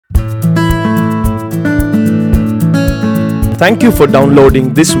Thank you for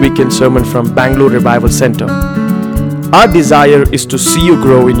downloading this weekend sermon from Bangalore Revival Center. Our desire is to see you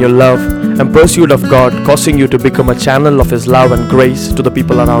grow in your love and pursuit of God, causing you to become a channel of His love and grace to the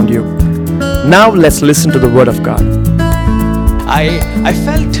people around you. Now let's listen to the Word of God. I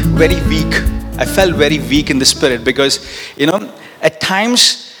felt very weak. I felt very weak in the spirit because, at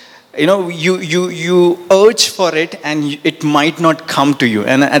times, you urge for it and it might not come to you.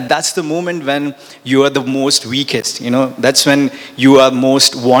 And that's the moment when you are the most weakest. That's when you are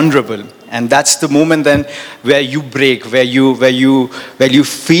most vulnerable. And that's the moment then where you break, where you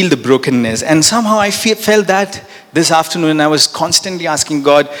feel the brokenness. And somehow I felt that this afternoon. I was constantly asking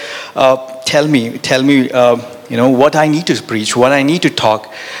God, tell me, what I need to preach, what I need to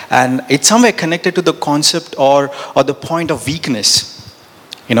talk. And it's somewhere connected to the concept or the point of weakness.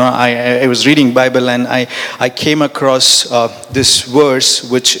 I was reading Bible and I came across this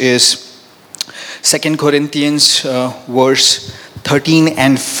verse, which is 2 Corinthians verse 13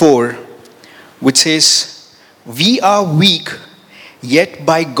 and 4, which says, "We are weak, yet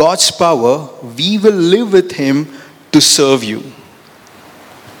by God's power we will live with Him to serve you."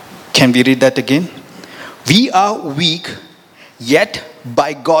 Can we read that again? We are weak, yet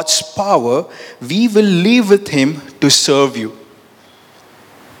by God's power we will live with Him to serve you.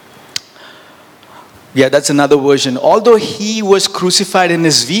 Yeah, that's another version. Although He was crucified in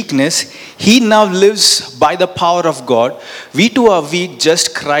His weakness, He now lives by the power of God. We too are weak,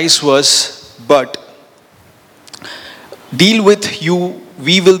 just Christ was, but deal with you,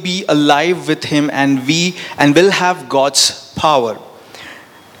 we will be alive with Him and will have God's power.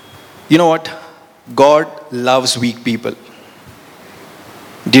 You know what? God loves weak people.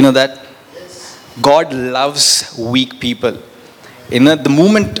 Do you know that? Yes. God loves weak people. In the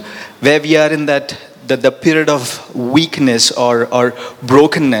moment where we are in that the period of weakness or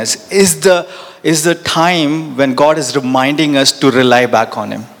brokenness is the time when God is reminding us to rely back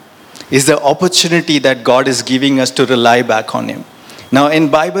on Him. Is the opportunity that God is giving us to rely back on Him. Now in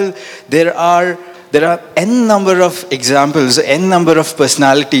Bible there are n number of examples, n number of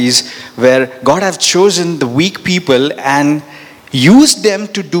personalities where God have chosen the weak people and used them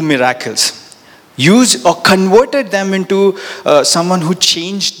to do miracles. Used or converted them into someone who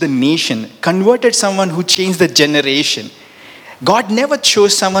changed the nation, converted someone who changed the generation. God never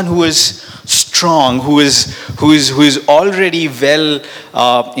chose someone who is strong, who is already well,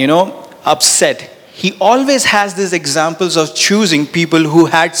 upset. He always has these examples of choosing people who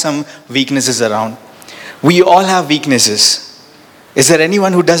had some weaknesses around. We all have weaknesses. Is there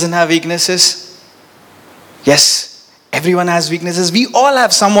anyone who doesn't have weaknesses? Yes. Everyone has weaknesses. We all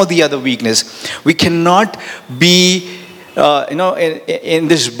have some or the other weakness. We cannot be, in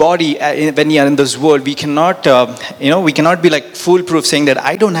this body, when we are in this world, we cannot be like foolproof saying that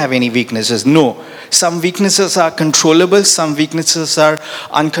I don't have any weaknesses. No. Some weaknesses are controllable. Some weaknesses are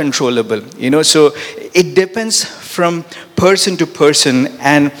uncontrollable. So it depends from person to person.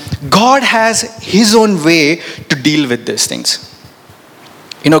 And God has His own way to deal with these things.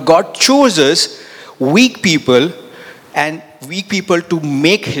 God chooses weak people and weak people to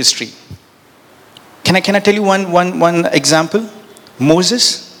make history. Can I tell you one example?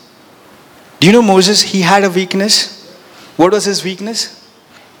 Moses. Do you know Moses? He had a weakness. What was his weakness?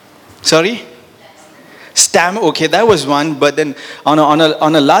 Sorry? Stammer. Okay, that was one. But then on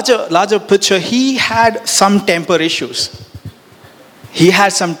a larger picture, he had some temper issues. He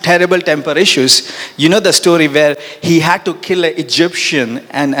had some terrible temper issues. You know the story where he had to kill an Egyptian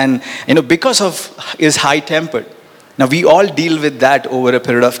and because of his high temper. Now we all deal with that over a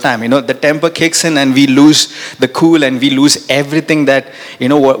period of time. The temper kicks in and we lose the cool and we lose everything that,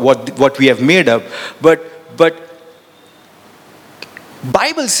 what we have made up. But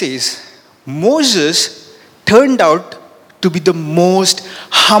Bible says Moses turned out to be the most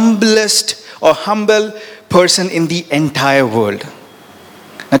humblest or humble person in the entire world.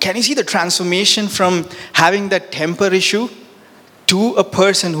 Now can you see the transformation from having that temper issue to a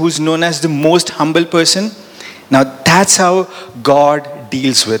person who's known as the most humble person? Now that's how God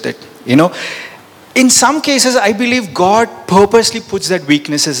deals with it. In some cases, I believe God purposely puts that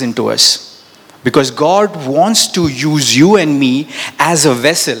weaknesses into us because God wants to use you and me as a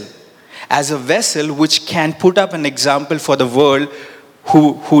vessel which can put up an example for the world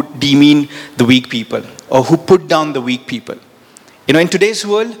who demean the weak people or who put down the weak people. In today's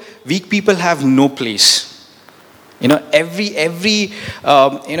world, weak people have no place. Every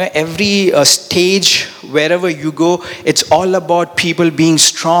stage, wherever you go, it's all about people being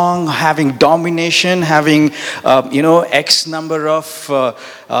strong, having domination, having, X number of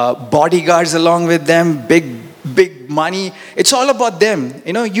bodyguards along with them, big money. It's all about them.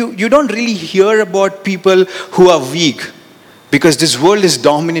 You don't really hear about people who are weak. because this world is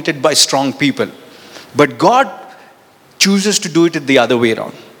dominated by strong people. But God chooses to do it the other way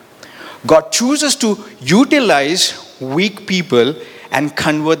around. God chooses to utilize weak people and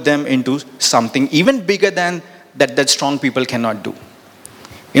convert them into something even bigger than that strong people cannot do.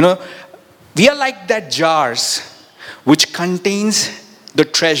 You know, we are like that jars which contains the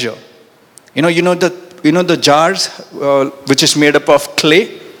treasure. You know the jars which is made up of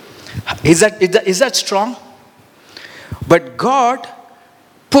clay. Is that strong? But God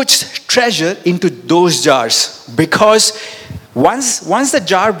puts treasure into those jars, because once the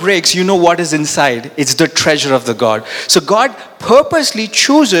jar breaks, you know what is inside. It's the treasure of the God. So God purposely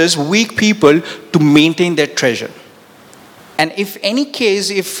chooses weak people to maintain their treasure. And if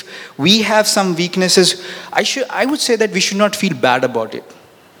we have some weaknesses, I would say that we should not feel bad about it.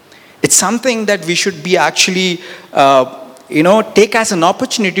 It's something that we should be actually, take as an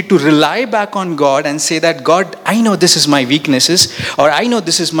opportunity to rely back on God and say that, God, I know this is my weaknesses, or I know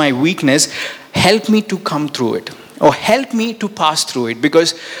this is my weakness. Help me to come through it, or help me to pass through it,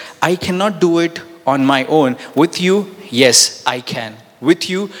 because I cannot do it on my own. With you, yes, I can. With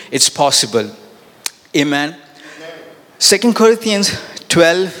you, it's possible. Amen. 2 Corinthians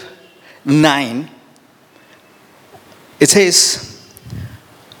 12:9, it says,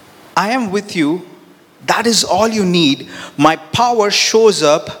 I am with you. That is all you need. My power shows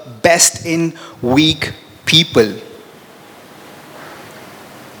up best in weak people.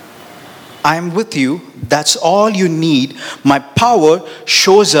 I am with you. That's all you need. My power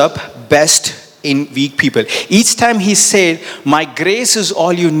shows up best in weak people. Each time he said, my grace is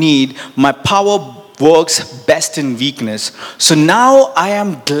all you need. My power works best in weakness. So now I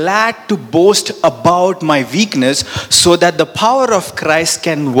am glad to boast about my weakness, so that the power of Christ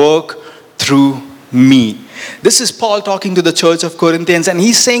can work through me. This is Paul talking to the church of Corinthians, and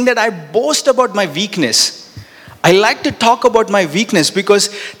he's saying that I boast about my weakness. I like to talk about my weakness because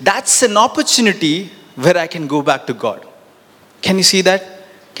that's an opportunity where I can go back to God. Can you see that?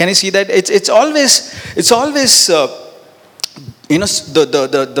 Can you see that? It's always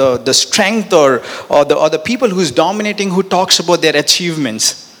the strength or the people who's dominating, who talks about their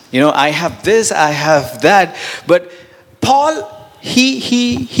achievements. I have this, I have that. But Paul,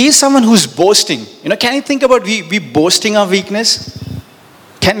 he's someone who's boasting. Can you think about we boasting our weakness?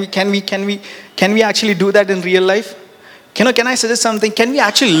 Can we actually do that in real life? Can I suggest something? Can we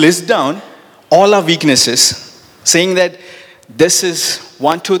actually list down all our weaknesses, saying that this is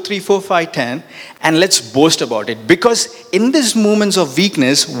 1, 2, 3, 4, 5, 10, and let's boast about it? Because in these moments of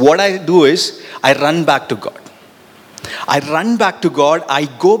weakness, what I do is I run back to God. I run back to God. I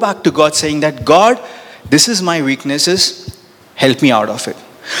go back to God saying that, God, this is my weaknesses. Help me out of it.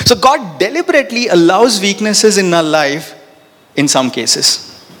 So God deliberately allows weaknesses in our life in some cases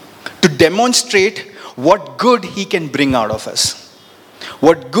to demonstrate what good He can bring out of us.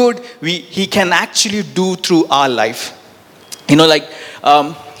 What good He can actually do through our life.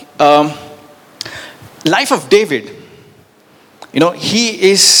 Life of David.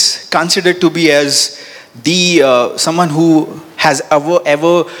 He is considered to be as the someone who has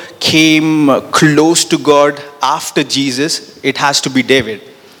ever came close to God after Jesus. It has to be David.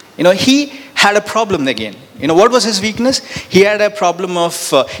 He had a problem again. What was his weakness? He had a problem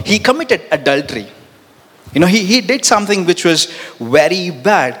of, he committed adultery. He did something which was very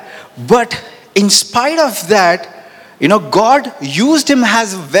bad. But in spite of that, God used him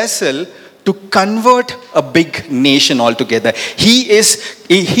as a vessel to convert a big nation altogether. He is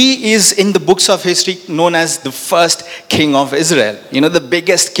in the books of history known as the first king of Israel. The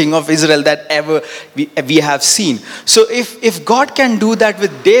biggest king of Israel that ever we have seen. So if God can do that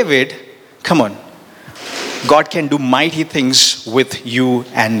with David, come on. God can do mighty things with you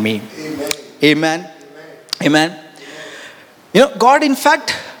and me. Amen. Amen. God in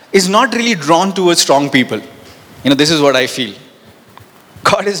fact is not really drawn towards strong people. This is what I feel.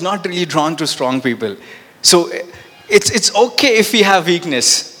 God is not really drawn to strong people. So it's okay if we have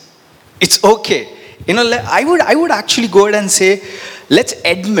weakness. It's okay. I would actually go ahead and say, let's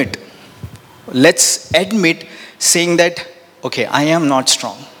admit saying that, okay, I am not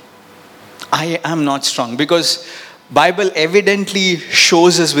strong. I am not strong, because Bible evidently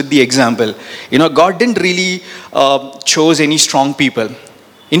shows us with the example. God didn't really chose any strong people.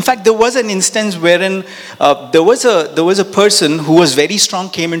 In fact, there was an instance wherein there was a person who was very strong,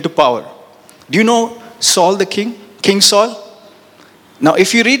 came into power. Do you know Saul the king? King Saul? Now,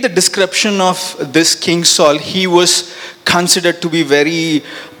 if you read the description of this King Saul, he was considered to be very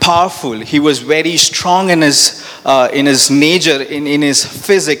powerful. He was very strong in his nature, in his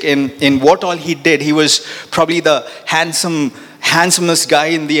physique, in what all he did. He was probably the handsome handsomest guy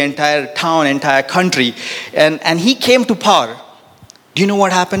in the entire town, entire country. And he came to power. Do you know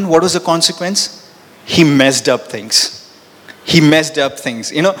what happened? What was the consequence? He messed up things. He messed up things,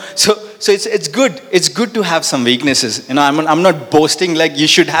 So it's good. It's good to have some weaknesses. I'm not boasting like you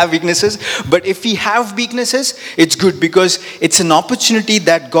should have weaknesses, but if we have weaknesses, it's good because it's an opportunity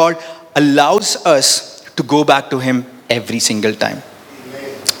that God allows us to go back to Him every single time.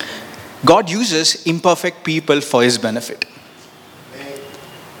 God uses imperfect people for His benefit.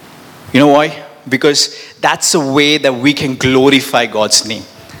 You know why? Because that's a way that we can glorify God's name.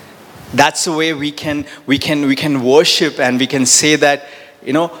 That's the way we can worship, and we can say that,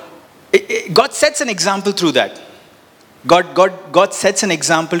 God sets an example through that. God sets an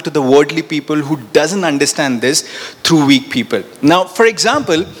example to the worldly people who doesn't understand this through weak people. Now, for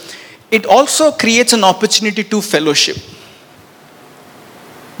example, it also creates an opportunity to fellowship.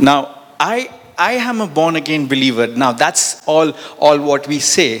 Now, I am a born again believer. Now, that's all what we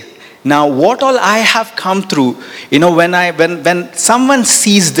say. Now, what all I have come through, when someone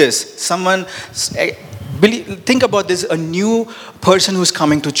sees this, think about this, a new person who's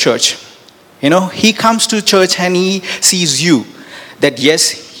coming to church. He comes to church and he sees you. That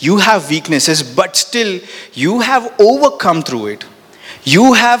yes, you have weaknesses, but still you have overcome through it.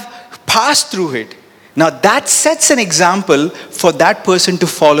 You have passed through it. Now, that sets an example for that person to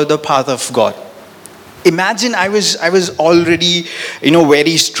follow the path of God. Imagine I was already,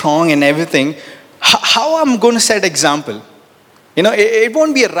 very strong and everything. How I'm going to set example? It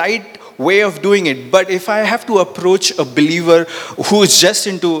won't be a right way of doing it. But if I have to approach a believer who is just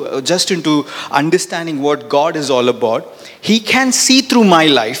into understanding what God is all about, he can see through my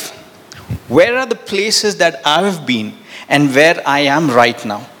life where are the places that I have been and where I am right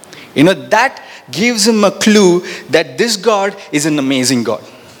now. That gives him a clue that this God is an amazing God.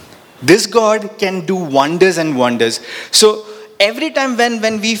 This God can do wonders and wonders. So every time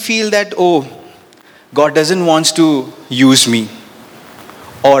when we feel that, God doesn't want to use me,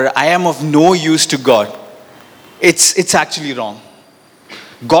 or I am of no use to God, it's actually wrong.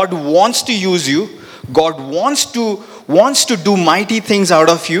 God wants to use you. God wants to do mighty things out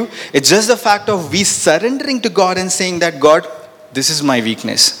of you. It's just the fact of we surrendering to God and saying that, God, this is my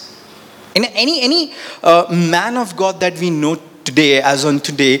weakness. In any man of God that we know today, as on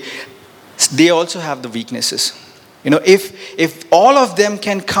today, they also have the weaknesses. If all of them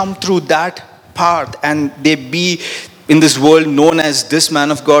can come through that path and they be in this world known as this man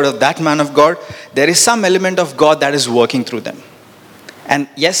of God or that man of God, there is some element of God that is working through them. And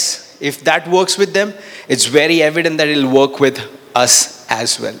yes, if that works with them, it's very evident that it will work with us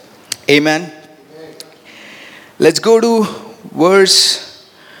as well. Amen. Let's go to verse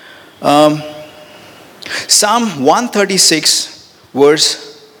Psalm 136 verse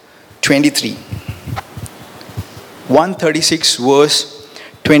 23. 136 verse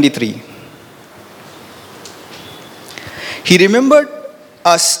 23. He remembered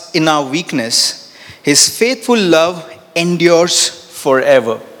us in our weakness. His faithful love endures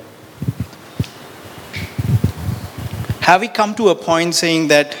forever. Have we come to a point saying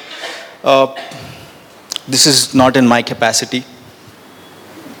that this is not in my capacity,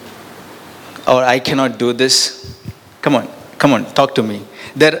 or I cannot do this? Come on, talk to me.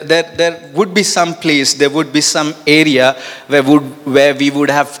 There would be some place, there would be some area where we would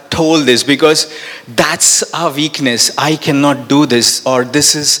have told this, because that's our weakness. I cannot do this, or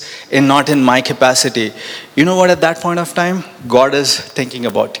this is not in my capacity. You know what, at that point of time, God is thinking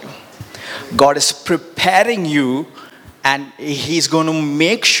about you. God is preparing you, and He's going to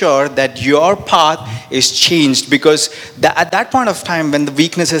make sure that your path is changed, because at that point of time when the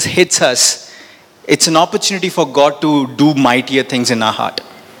weaknesses hits us, it's an opportunity for God to do mightier things in our heart.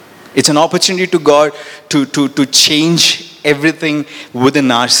 It's an opportunity to God to change everything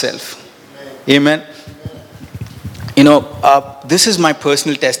within ourselves. Amen. This is my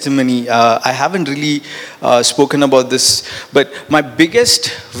personal testimony. I haven't really spoken about this, but my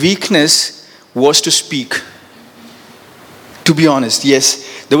biggest weakness was to speak. To be honest,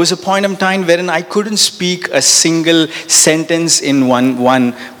 yes. There was a point in time wherein I couldn't speak a single sentence in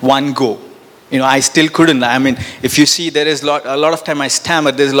one go. I still couldn't. I mean, if you see, there is a lot of time I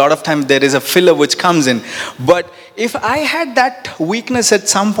stammer. There's a lot of time there is a filler which comes in. But if I had that weakness at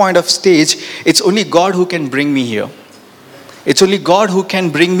some point of stage, it's only God who can bring me here. It's only God who can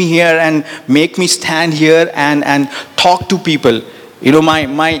bring me here and make me stand here and talk to people.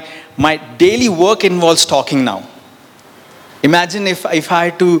 My daily work involves talking now. Imagine if I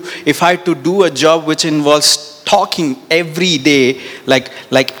had to do a job which involves talking every day, like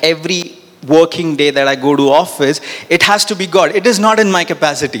every working day that I go to office. It has to be God. It is not in my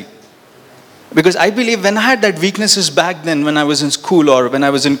capacity. Because I believe when I had that weaknesses back then, when I was in school or when I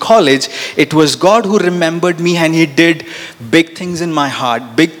was in college, it was God who remembered me, and He did big things in my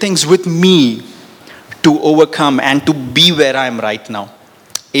heart, big things with me to overcome and to be where I am right now.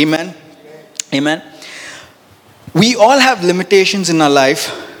 Amen. Amen. We all have limitations in our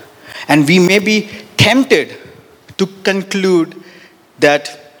life, and we may be tempted to conclude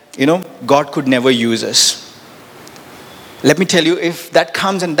that, God could never use us. Let me tell you, if that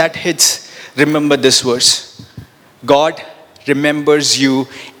comes and that hits, remember this verse. God remembers you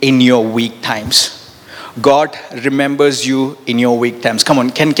in your weak times. God remembers you in your weak times. Come on,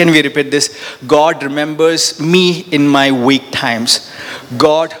 can we repeat this? God remembers me in my weak times.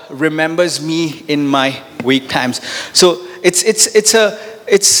 God remembers me in my weak times. So it's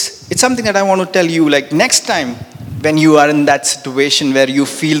something that I want to tell you. Like, next time when you are in that situation where you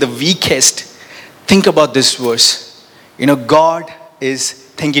feel the weakest, think about this verse. God is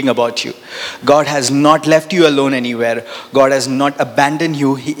thinking about you. God has not left you alone anywhere. God has not abandoned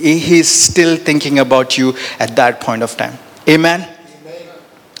you. He is still thinking about you at that point of time. Amen. Amen.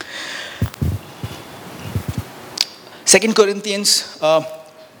 2 Corinthians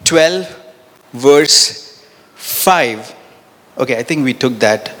 12 verse 5. Okay, I think we took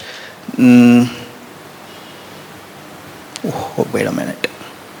that. Wait a minute.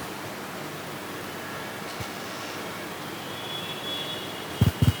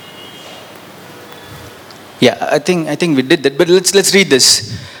 Yeah, I think we did that. But let's read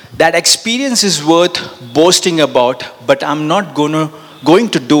this. That experience is worth boasting about, but I'm not going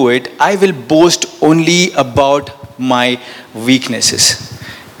to do it. I will boast only about my weaknesses.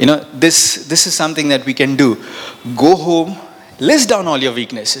 This is something that we can do. Go home, list down all your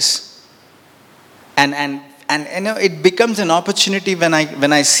weaknesses, and it becomes an opportunity when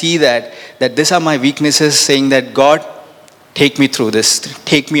I see that these are my weaknesses, saying that God, take me through this.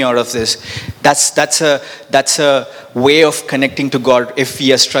 Take me out of this. That's a way of connecting to God if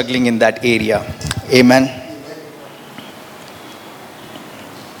we are struggling in that area. Amen.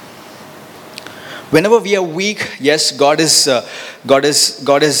 Whenever we are weak, yes, God is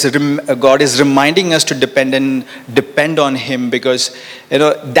reminding us to depend on Him, because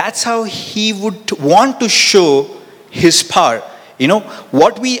that's how He would want to show His power.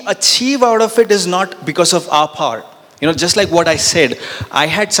 What we achieve out of it is not because of our power. Just like what I said, I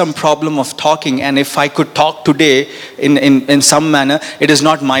had some problem of talking, and if I could talk today in some manner, it is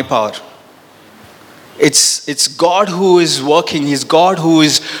not my power. It's God who is working. He's God who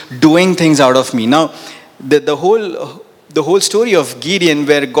is doing things out of me. Now, the whole story of Gideon,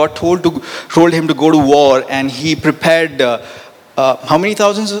 where God told him to go to war, and he prepared how many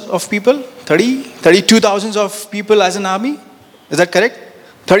thousands of people? 32,000 of people as an army. Is that correct?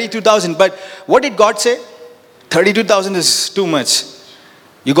 32,000. But what did God say? 32,000 is too much.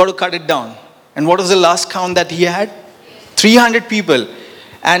 You got to cut it down. And what was the last count that he had? 300 people.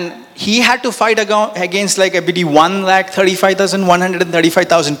 And he had to fight against, like, I believe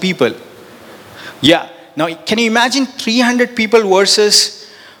 135,000 people. Yeah. Now, can you imagine 300 people versus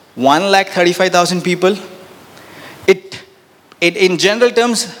 135,000 people? In general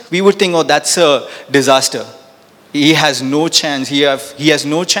terms, we would think, oh, that's a disaster. He has no chance. He has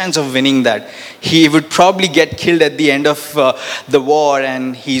no chance of winning that. He would probably get killed at the end of the war,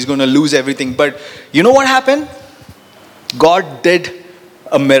 and he's going to lose everything. But you know what happened? God did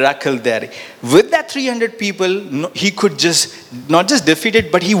a miracle there. With that 300 people, he could not just defeat it,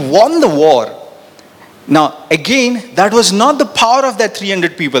 but he won the war. Now, again, that was not the power of that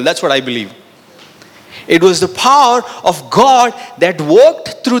 300 people. That's what I believe. It was the power of God that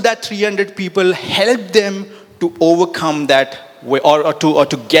worked through that 300 people, helped them to overcome that, or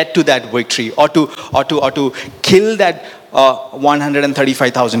to get to that victory, or to kill that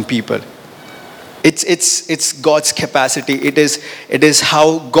 135,000 people. It's God's capacity. It is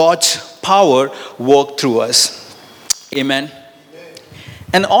how God's power worked through us. Amen.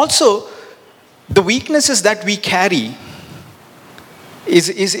 And also, the weaknesses that we carry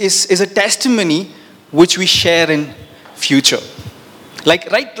is a testimony which we share in future. Like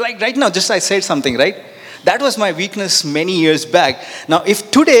right now, just I said something, right? That was my weakness many years back. Now,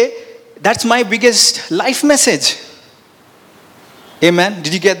 if today, that's my biggest life message. Amen.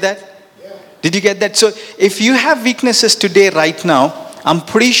 Did you get that? Yeah. Did you get that? So, if you have weaknesses today, right now, I'm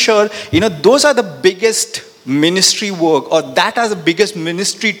pretty sure, those are the biggest ministry work, or that are the biggest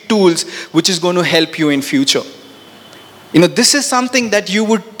ministry tools which is going to help you in future. This is something that you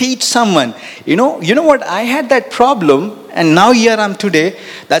would teach someone. You know what? I had that problem, and now here I am today.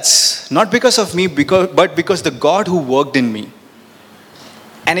 That's not because of me, but because the God who worked in me.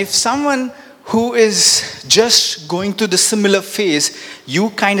 And if someone who is just going through the similar phase, you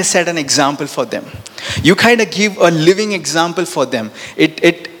kind of set an example for them. You kind of give a living example for them.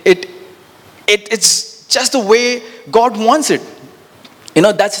 It's just the way God wants it. You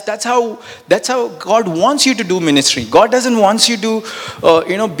know, that's how God wants you to do ministry. God doesn't want you to,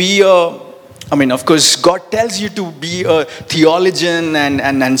 be of course, God tells you to be a theologian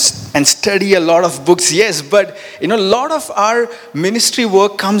and study a lot of books, yes, but, a lot of our ministry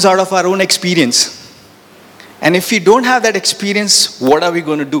work comes out of our own experience. And if we don't have that experience, what are we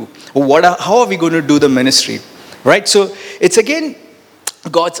going to do? How are we going to do the ministry? Right? So it's again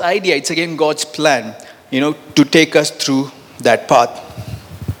God's idea, it's again God's plan, to take us through that path.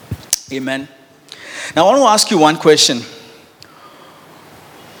 Amen. Now I want to ask you one question.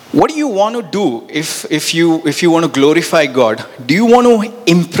 What do you want to do if you want to glorify God? Do you want to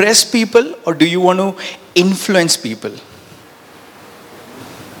impress people or do you want to influence people?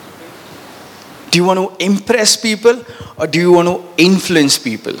 Do you want to impress people or do you want to influence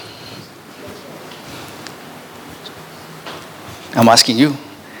people? I'm asking you.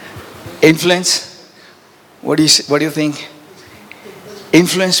 Influence? What do you think?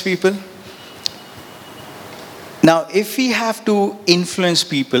 Influence people? Now, if we have to influence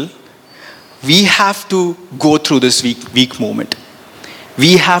people, we have to go through this weak moment.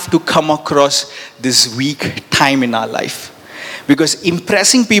 We have to come across this weak time in our life. Because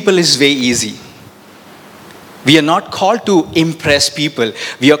impressing people is very easy. We are not called to impress people.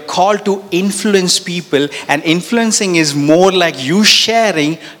 We are called to influence people. And influencing is more like you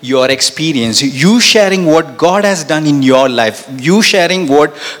sharing your experience. You sharing what God has done in your life. You sharing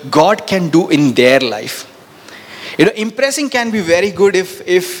what God can do in their life. Impressing can be very good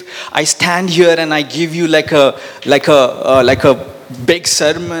if I stand here and I give you like a big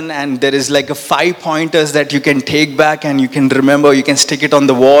sermon and there is like a 5 pointers that you can take back and you can remember, you can stick it on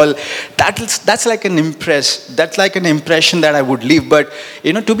the wall. That's like an impression that I would leave. But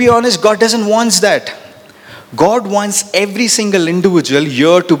to be honest, God doesn't want that. God wants every single individual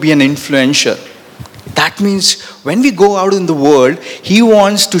here to be an influencer. That means when we go out in the world, He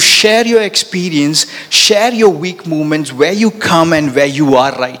wants to share your experience, share your weak moments, where you come and where you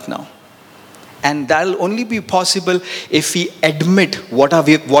are right now. And that'll only be possible if we admit what are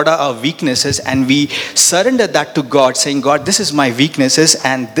our weaknesses and we surrender that to God, saying, God, this is my weaknesses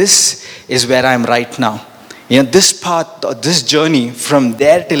and this is where I'm right now. This path, this journey from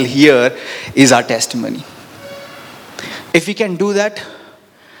there till here is our testimony. If we can do that,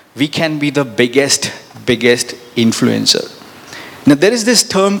 we can be the biggest influencer. Now there is this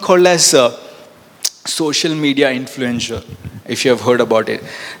term called as social media influencer, if you have heard about it.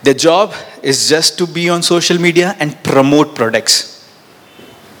 Their job is just to be on social media and promote products.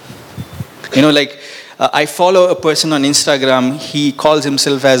 I follow a person on Instagram. He calls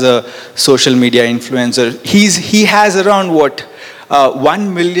himself as a social media influencer. He has around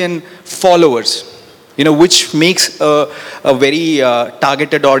 1 million followers, which makes a very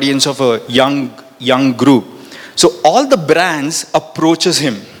targeted audience of a young group. So all the brands approaches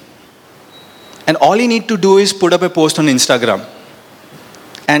him. And all he need to do is put up a post on Instagram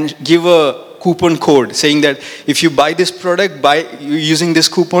and give a coupon code saying that if you buy this product using this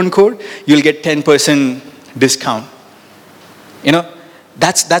coupon code, you'll get 10% discount.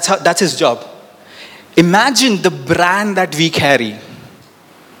 That's his job. Imagine the brand that we carry.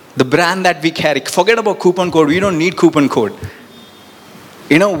 The brand that we carry. Forget about coupon code. We don't need coupon code.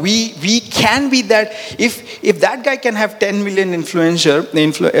 We can be that. If that guy can have 10 million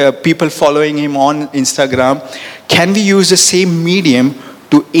people following him on Instagram, can we use the same medium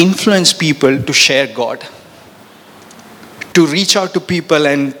to influence people to share God? To reach out to people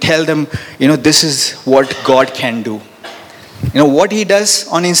and tell them, this is what God can do. What he does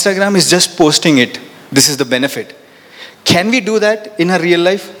on Instagram is just posting it. This is the benefit. Can we do that in our real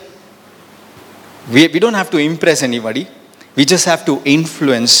life? We don't have to impress anybody. We just have to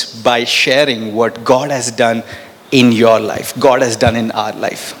influence by sharing what God has done in your life. God has done in our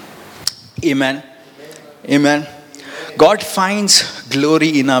life. Amen. Amen. God finds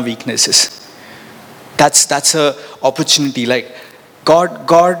glory in our weaknesses. That's a opportunity. Like God,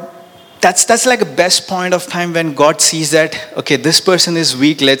 that's like a best point of time when God sees that, okay, this person is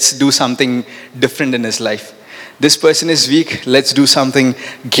weak, let's do something different in his life. This person is weak, let's do something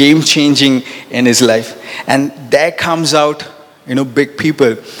game-changing in his life. And there comes out, big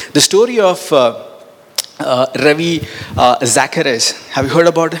people. The story of Ravi Zacharias, have you heard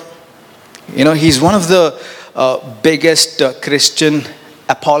about it? He's one of the biggest Christian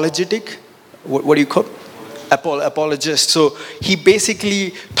apologetic, what do you call it? apologist. So he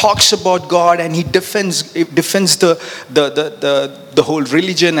basically talks about God, and he defends the whole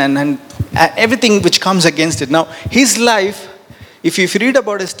religion and everything which comes against it. Now, his life, if you read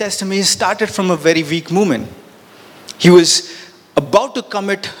about his testimony, he started from a very weak moment. He was about to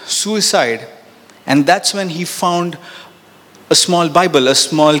commit suicide, and that's when he found a small Bible, a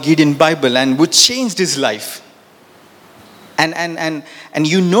small Gideon Bible, and which changed his life. And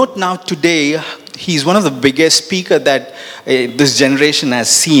you note now today, he's one of the biggest speaker that this generation has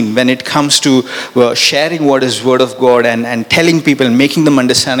seen when it comes to sharing what is Word of God and telling people, making them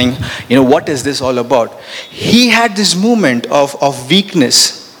understanding, what is this all about. He had this moment of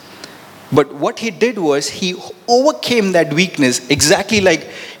weakness, but what he did was he overcame that weakness, exactly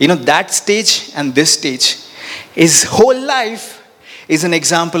like, that stage and this stage. His whole life is an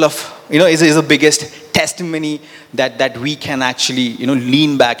example of, is the biggest testimony that we can actually,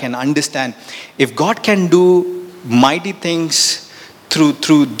 lean back and understand. If God can do mighty things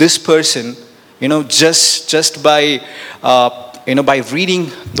through this person, just by, by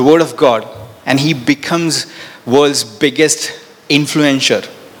reading the Word of God, and he becomes world's biggest influencer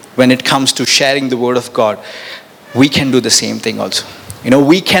when it comes to sharing the Word of God, we can do the same thing also.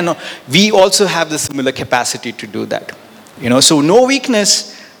 We also have the similar capacity to do that. So no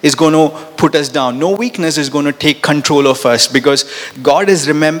weakness is going to put us down. No weakness is going to take control of us, because God is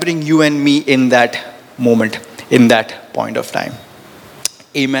remembering you and me in that moment, in that point of time.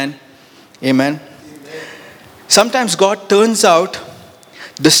 Amen. Amen. Sometimes God turns out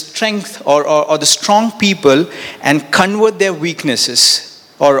the strength or the strong people and convert their weaknesses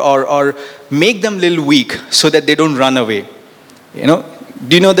or make them a little weak so that they don't run away. Do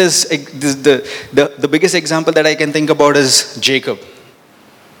you know this the biggest example that I can think about is Jacob.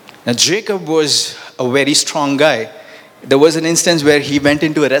 Now, Jacob was a very strong guy. There was an instance where he went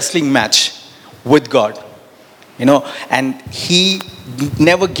into a wrestling match with God, and he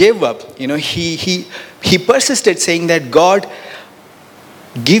never gave up. He persisted, saying that, God,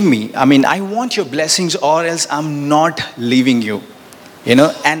 give me. I want your blessings, or else I'm not leaving you.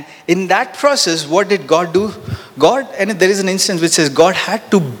 And in that process, what did God do? And there is an instance which says God had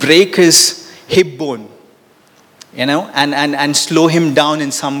to break his hip bone, and slow him down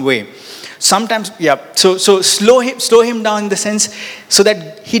in some way. Sometimes, so slow him down in the sense so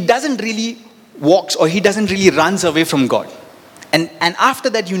that he doesn't really walks or he doesn't really runs away from God. And after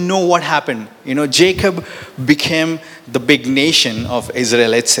that, what happened. Jacob became the big nation of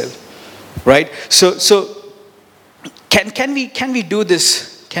Israel itself, right? So can we do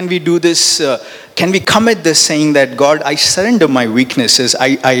this? Can we do this? Can we commit this, saying that, God, I surrender my weaknesses.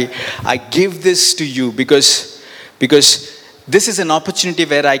 I give this to you because this is an opportunity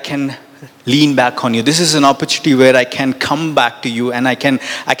where I can lean back on you. This is an opportunity where I can come back to you, and I can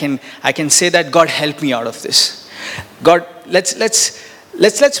say that, God, help me out of this. God,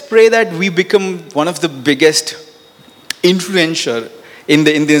 let's pray that we become one of the biggest influencer in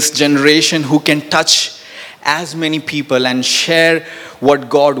this generation who can touch as many people and share what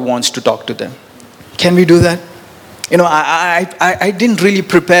God wants to talk to them. Can we do that? I didn't really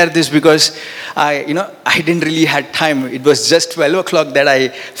prepare this because I didn't really had time. It was just 12 o'clock that I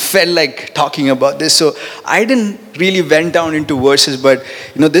felt like talking about this. So I didn't really went down into verses, but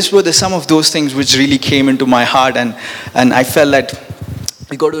this were some of those things which really came into my heart, and I felt that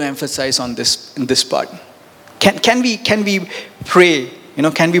we got to emphasize on this in this part. Can we pray?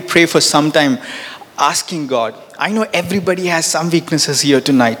 Can we pray for some time, asking God? I know everybody has some weaknesses here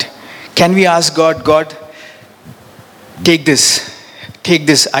tonight. Can we ask God, take this,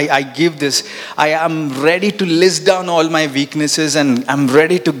 I give this. I am ready to list down all my weaknesses, and I'm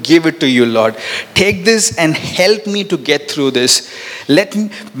ready to give it to you, Lord. Take this and help me to get through this.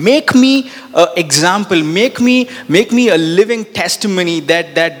 Make me an example, make me a living testimony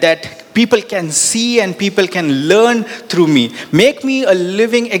that people can see and people can learn through me. Make me a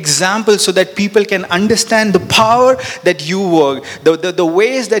living example so that people can understand the power that you work, the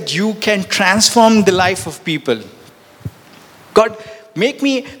ways that you can transform the life of people. God, make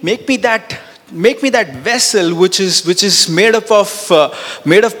me that vessel which is made up of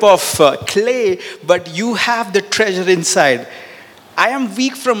clay, but you have the treasure inside. I am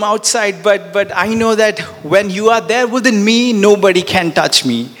weak from outside, but I know that when you are there within me, nobody can touch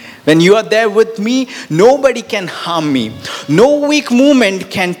me. When you are there with me, nobody can harm me. No weak movement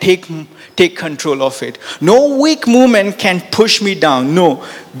can take control of it. No weak movement can push me down. No.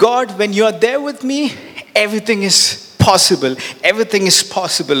 God, when you are there with me, everything is possible. Everything is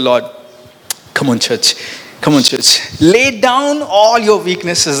possible, Lord. Come on, church. Come on, church. Lay down all your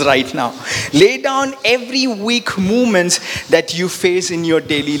weaknesses right now. Lay down every weak moment that you face in your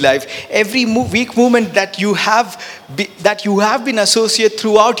daily life. Every weak moment that you have been associated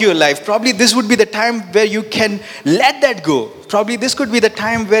throughout your life. Probably this would be the time where you can let that go. Probably this could be the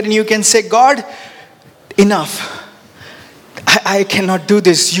time when you can say, God, enough. I cannot do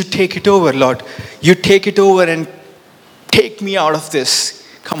this. You take it over, Lord. You take it over and take me out of this.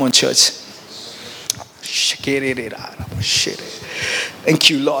 Come on, church. Thank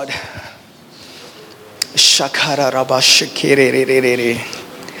you, Lord.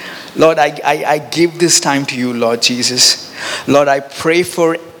 Lord, I give this time to you, Lord Jesus. Lord, I pray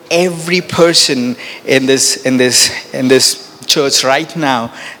for every person in this church right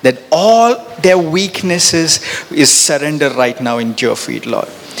now, that all their weaknesses is surrendered right now into your feet, Lord.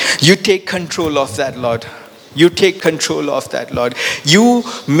 You take control of that, Lord. You take control of that, Lord. You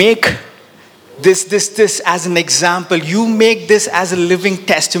make this as an example. You make this as a living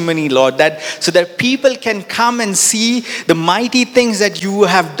testimony, Lord, so that people can come and see the mighty things that you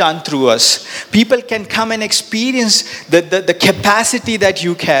have done through us. People can come and experience the capacity that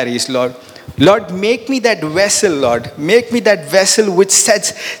you carry, Lord. Lord, make me that vessel, Lord. Make me that vessel which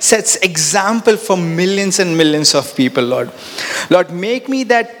sets example for millions and millions of people, Lord. Lord, make me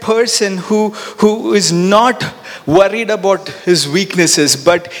that person who is not worried about his weaknesses,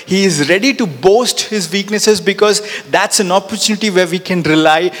 but he is ready to boast his weaknesses, because that's an opportunity where we can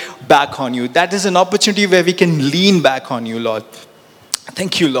rely back on you. That is an opportunity where we can lean back on you, Lord.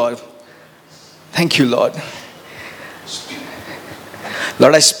 Thank you, Lord. Thank you, Lord.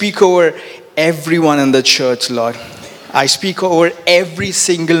 Lord, I speak over everyone in the church, Lord. I speak over every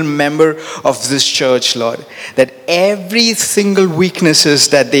single member of this church, Lord, that every single weaknesses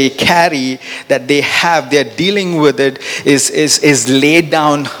that they carry, that they have, they're dealing with it, is laid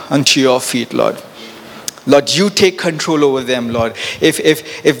down onto your feet, Lord. Lord, you take control over them, Lord.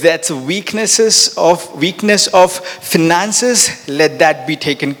 If that's a weakness of finances, let that be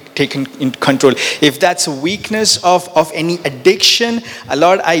taken in control. If that's a weakness of any addiction,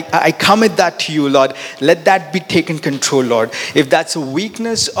 Lord, I commit that to you, Lord. Let that be taken control, Lord. If that's a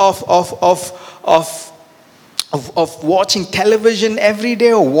weakness of watching television every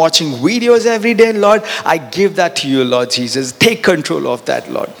day or watching videos every day, Lord, I give that to you, Lord Jesus. Take control of that,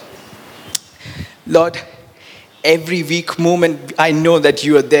 Lord. Lord, every weak moment, I know that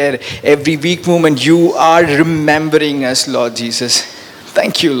you are there. Every weak moment, you are remembering us, Lord Jesus.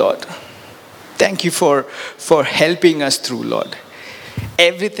 Thank you, Lord. Thank you for helping us through, Lord.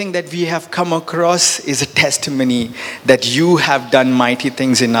 Everything that we have come across is a testimony that you have done mighty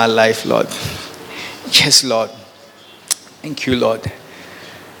things in our life, Lord. Yes, Lord. Thank you, Lord.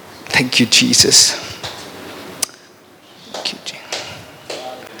 Thank you, Jesus.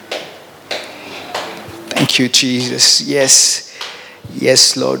 Thank you, Jesus.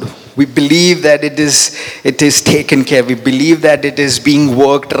 Yes, Lord. We believe that it is taken care. We believe that it is being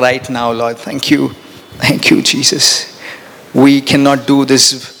worked right now, Lord. Thank you, Jesus. We cannot do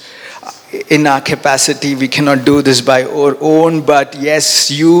this in our capacity. We cannot do this by our own, but yes,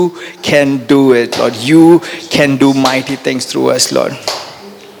 you can do it, Lord. You can do mighty things through us, Lord.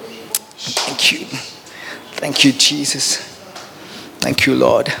 Thank you, Jesus. Thank you,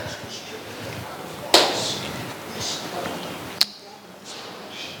 Lord.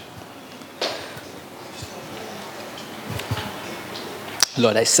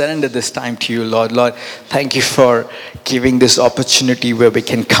 Lord, I surrender this time to you, Lord. Lord, thank you for giving this opportunity where we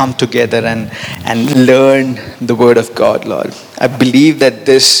can come together and learn the word of God, Lord. I believe that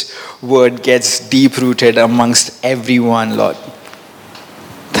this word gets deep-rooted amongst everyone, Lord.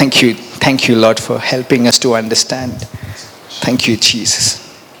 Thank you, Lord, for helping us to understand. Thank you, Jesus.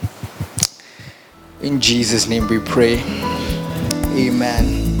 In Jesus' name we pray.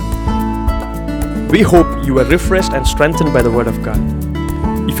 Amen. We hope you were refreshed and strengthened by the word of God.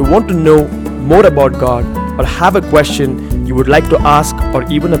 If you want to know more about God, or have a question you would like to ask, or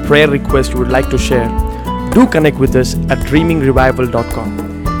even a prayer request you would like to share, do connect with us at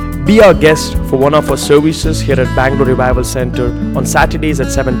dreamingrevival.com. Be our guest for one of our services here at Bangalore Revival Center on Saturdays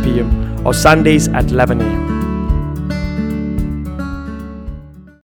at 7 p.m. or Sundays at 11 a.m.